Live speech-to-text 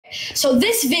So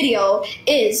this video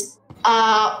is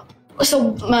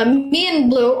me and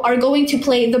Blue are going to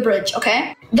play the bridge.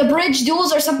 Okay, the bridge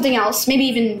duels or something else, maybe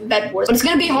even bed wars. But it's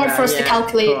gonna be hard for us to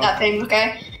calculate that thing.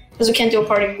 Okay, because we can't do a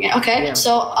party game. Okay,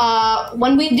 so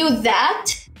when we do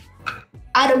that.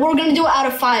 We're gonna do it out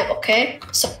of 5, okay?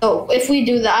 So if we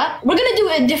do that, we're gonna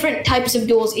do different types of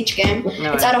duels each game.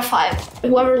 It's out of 5.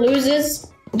 Whoever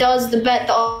loses does the bet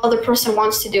the other person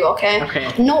wants to do, okay?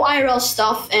 No IRL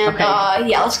stuff, and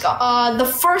yeah, let's go. The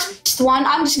first one,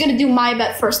 I'm just gonna do my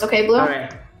bet first, okay, Blue?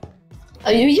 Alright.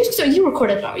 You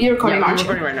recorded now. You're recording, aren't you? I'm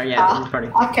recording right now, yeah, I'm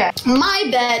recording. Okay. My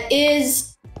bet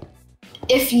is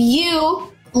if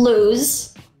you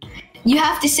lose, you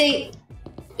have to say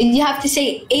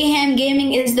Aham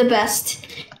Gaming is the best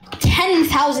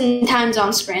 10,000 times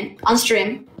on stream.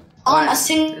 On a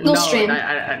single stream.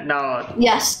 No.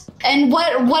 Yes. And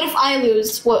what if I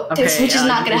lose? Which is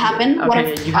not gonna happen. What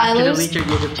if I lose? Delete your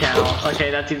YouTube channel.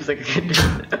 Okay, that seems like a good deal.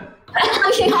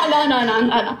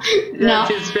 No.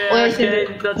 That is fair. Okay,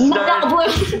 let's start.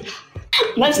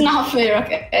 That's not fair.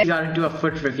 Okay. You gotta do a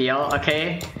foot reveal.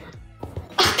 Okay.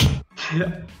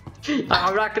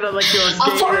 I'm not gonna let you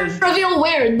escape this. Reveal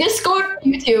where? Discord or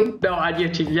YouTube? No, on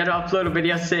YouTube. You gotta upload a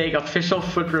video saying official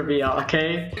foot reveal,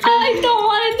 okay? I don't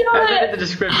wanna do it! I'll put it in the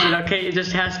description, okay? It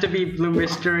just has to be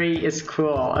BlueMystery is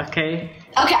cool, okay?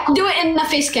 Okay, I'll do it in the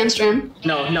face cam stream.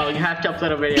 No, you have to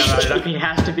upload a video about it, okay? It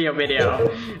has to be a video,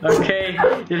 okay?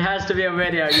 It has to be a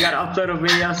video. You gotta upload a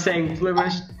video saying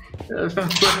BlueMystery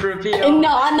foot reveal. No,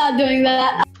 I'm not doing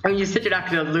that. I mean, you said you're not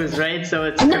gonna lose, right? So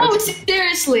it's... No,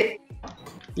 seriously.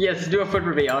 Yes, do a foot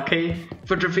reveal, okay?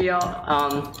 Foot reveal,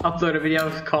 upload a video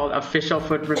called official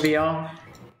foot reveal,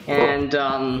 and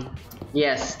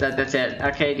yes, that's it.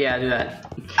 Okay, yeah, do that.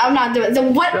 I'm not doing it. So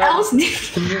what else?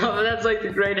 No, that's like the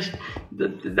greatest.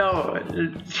 No.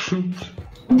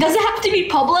 Does it have to be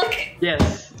public?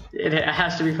 Yes, it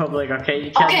has to be public. Okay,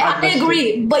 you can't. Okay, I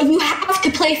agree, but you have to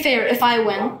play fair if I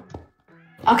win.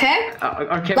 Okay?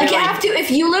 Like you have to. If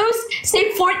you lose,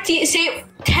 say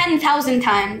 10,000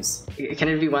 times. Can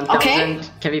it be 1,000? Okay.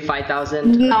 Can it be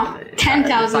 5,000? No,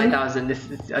 10,000. 5,000.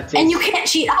 And you can't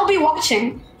cheat. I'll be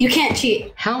watching. You can't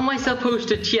cheat. How am I supposed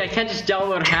to cheat? I can't just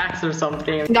download hacks or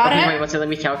something. Got it? Wait, one second. Let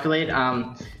me calculate.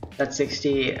 That's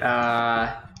 60. 1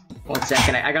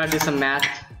 second. I gotta do some math.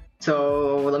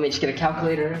 So let me just get a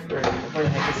calculator. Where the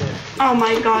heck is it? Oh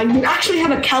my god, you actually have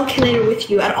a calculator with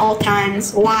you at all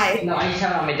times. Why? No, I just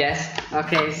have it on my desk.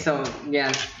 Okay, so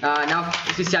yeah. Now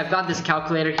you see, I've got this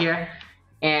calculator here,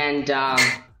 and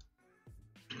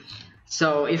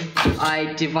so if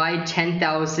I divide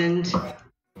 10,000.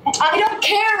 I don't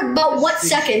care about what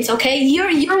seconds, okay?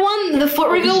 Your one, the foot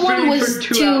reveal one was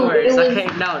 2 hours. Okay,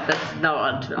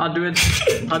 I'll do it.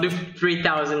 I'll do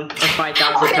 3,000 or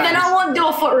 5,000. Okay, then I won't do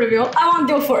a foot reveal. I won't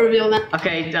do a foot reveal then.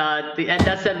 Okay, that's the end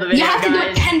of the video, you have to do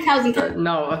it 10,000 times.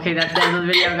 No, okay, that's the end of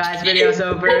the video, guys. Video's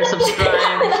over.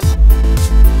 Subscribe.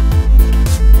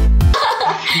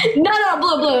 No,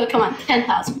 Blue, come on,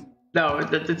 10,000. No,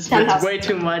 it's way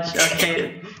too much.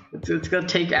 Okay, it's gonna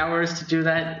take hours to do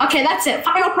that. Okay, that's it.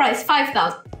 Final price,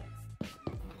 5,000.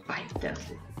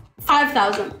 5,000.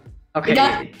 5,000. Okay,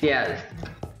 yeah.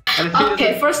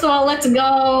 Okay, first of all, let's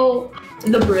go to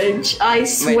the bridge. I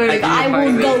swear to God, I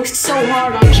will go so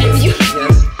hard on you.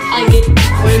 Yes. I get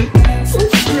win.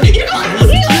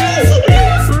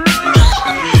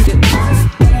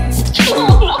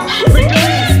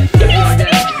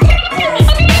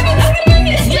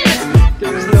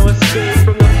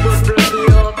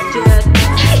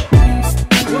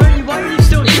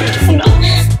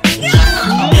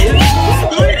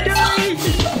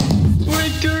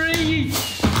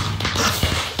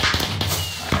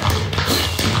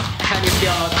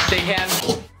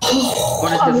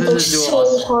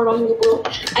 So hard on you, bro.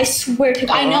 I swear to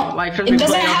God. I know. It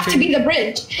doesn't have to be the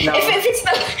bridge. No. If it's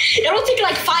the, it'll take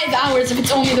like 5 hours if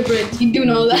it's only the bridge. You do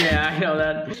know that. Yeah, I know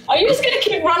that. Are you just gonna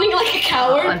keep running like a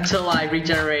coward? Until I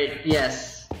regenerate,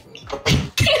 yes. I'm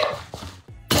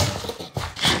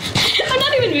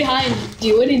not even behind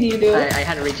you. What did you do? I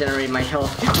had to regenerate my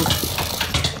health.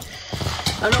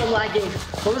 Oh no, I'm lagging.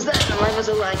 What was that? Why was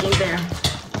it lagging there?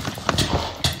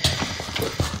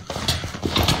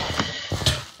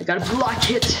 I gotta block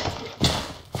it.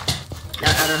 I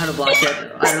don't know how to block it.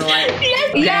 I don't know why. Yes,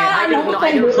 okay, yeah, I gotta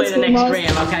play the next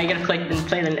game. Okay, I gotta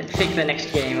pick the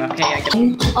next game.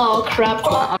 Okay, Oh crap!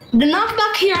 The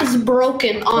knockback here is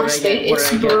broken. Honestly,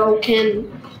 it's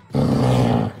broken.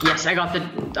 Yes, I got the.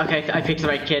 Okay, I picked the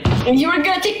right kid. You were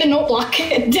gonna take the no block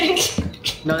kid, didn't you?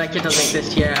 No, that kid doesn't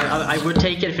exist here. I would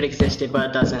take it if it existed, but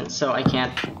it doesn't, so I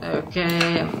can't.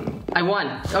 Okay, I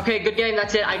won. Okay, good game.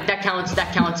 That's it. That counts.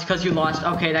 That counts because you lost.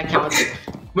 Okay, that counts.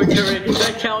 Victory,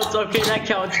 that counts, okay, that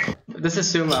counts. This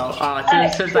is sumo.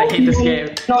 Since I hate this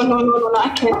game. No, I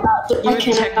cannot. Even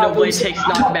Technoblade takes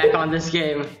knockback on this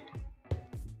game.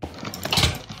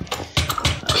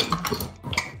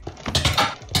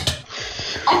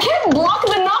 I can't block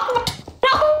the knockback.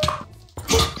 No!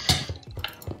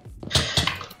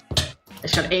 I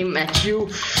should aim at you.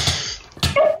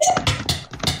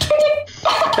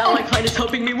 That like fight is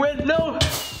helping me win. No!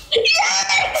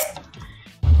 Yes!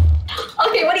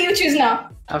 Okay, what do you choose now?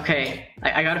 Okay,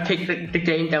 I gotta pick the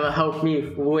game that will help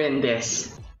me win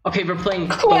this. Okay, we're playing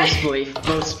Bow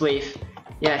Spleef.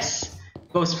 Yes.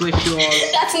 Bow Spleef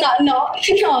duels. That's not, no.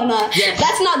 Yes.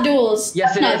 That's not duels.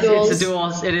 Yes, that's it is. It's a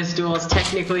duels. It is duels.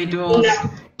 Technically duels. No.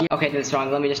 Okay, that's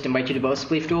wrong. Let me just invite you to Bow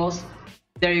Spleef duels.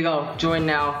 There you go. Join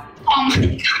now. Oh my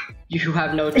god. You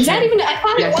have no chance. Is that even? I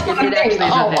thought yes, it wasn't a thing.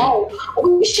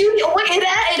 Oh, shoot! Wait, it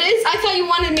is. I thought you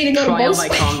wanted me to go Trial to by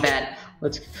combat.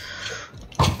 Let's.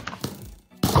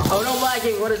 Oh no,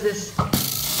 lagging! What is this? No!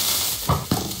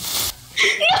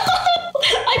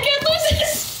 I can't lose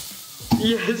this!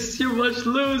 Yes, you must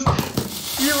lose!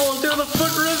 You will do the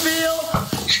foot reveal!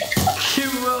 You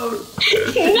won't!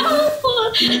 No!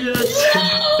 Yes!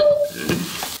 No!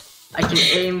 I can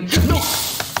aim. No!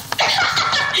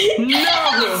 No!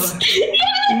 Yes!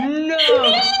 No!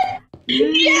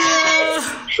 Yes!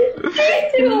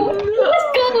 No! 3-2! Let's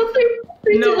go!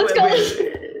 3-2, No, let's go!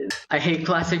 I hate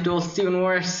classic duels, it's even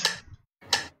worse.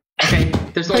 Okay,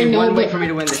 there's only one way for me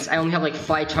to win this. I only have like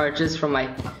 5 charges from my...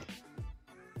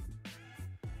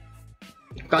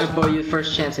 Gotta bow you the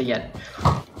first chance I get.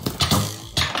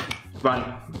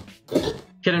 Run.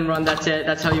 Hit and run, that's it.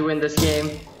 That's how you win this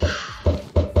game.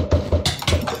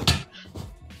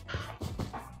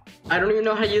 I don't even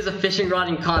know how to use a fishing rod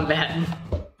in combat.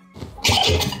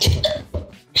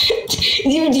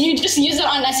 You just use it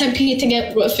on SMP to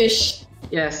get a fish.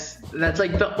 Yes, that's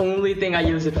like the only thing I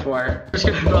use it for. I'm just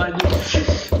gonna run.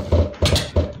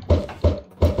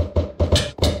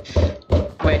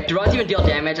 Wait, do rods even deal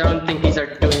damage? I don't think these are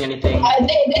doing anything.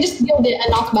 They just deal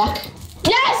a knockback.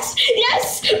 Yes!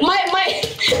 Yes! My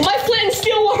flint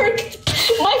still worked!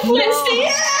 My flint still...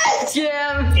 Yes!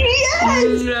 Scam!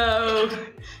 Yes! No!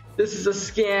 This is a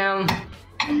scam.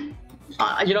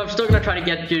 You know, I'm still gonna try to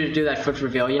get you to do that foot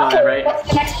reveal. You know that, right? What's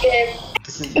the next game?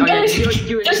 This is, oh, yeah,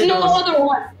 There's no other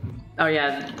one. Oh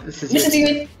yeah, this is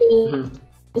the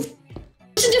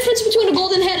What's the difference between a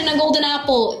golden head and a golden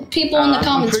apple? People in the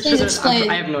comments, please explain.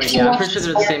 I have no idea. I'm pretty sure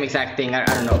they're the same exact thing. I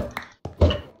don't know.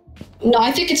 No,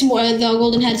 I think it's more. The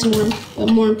golden head's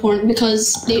more important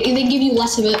because they give you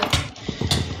less of it.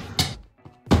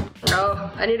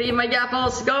 No, I need to eat my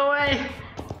apples. Go away.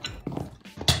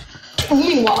 You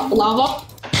mean lava?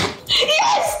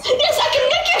 Yes! Yes, I can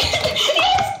make it!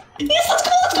 Yes! Yes, let's go!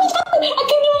 I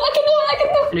can do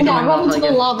it! Yeah, run into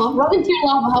the lava. Run into your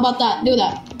lava. How about that? Do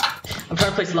that. I'm trying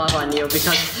to place lava on you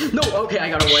because... No, okay, I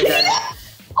gotta avoid that.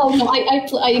 Oh no,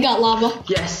 I got lava.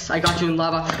 Yes, I got you in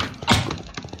lava.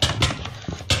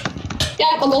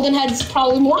 Yeah, but golden head's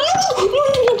probably more... No,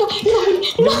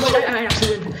 I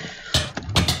actually win.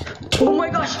 Oh my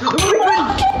gosh! Oh my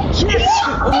god! Yes!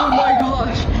 Oh my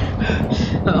gosh!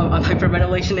 I'm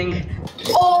hyperventilating.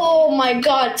 Oh my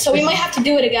god, so we might have to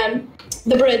do it again.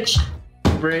 The bridge.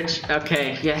 Bridge?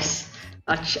 Okay, yes.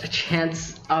 A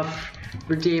chance of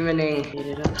redeeming.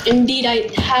 Indeed I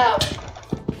have.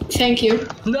 Thank you.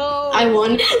 No! I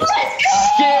won. Let's go!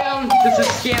 Scam! This is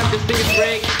scam. This thing is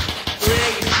rigged.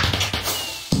 Rigged.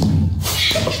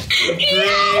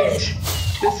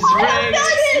 This is rigged.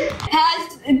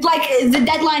 The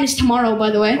deadline is tomorrow, by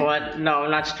the way. What? No,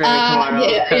 not straight tomorrow.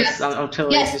 Because I'm too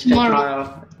lazy to check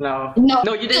tomorrow. No,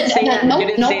 you didn't say that. You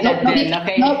didn't say that then,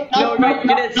 okay? No,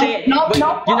 you didn't say it. But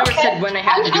you never said when I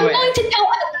had to do it.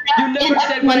 You never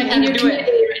said when I had to do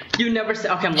it. You never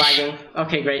said. Okay, I'm lagging.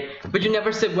 Okay, great. But you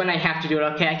never said when I have to do it.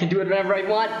 Okay, I can do it whenever I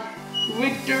want.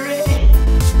 Victory!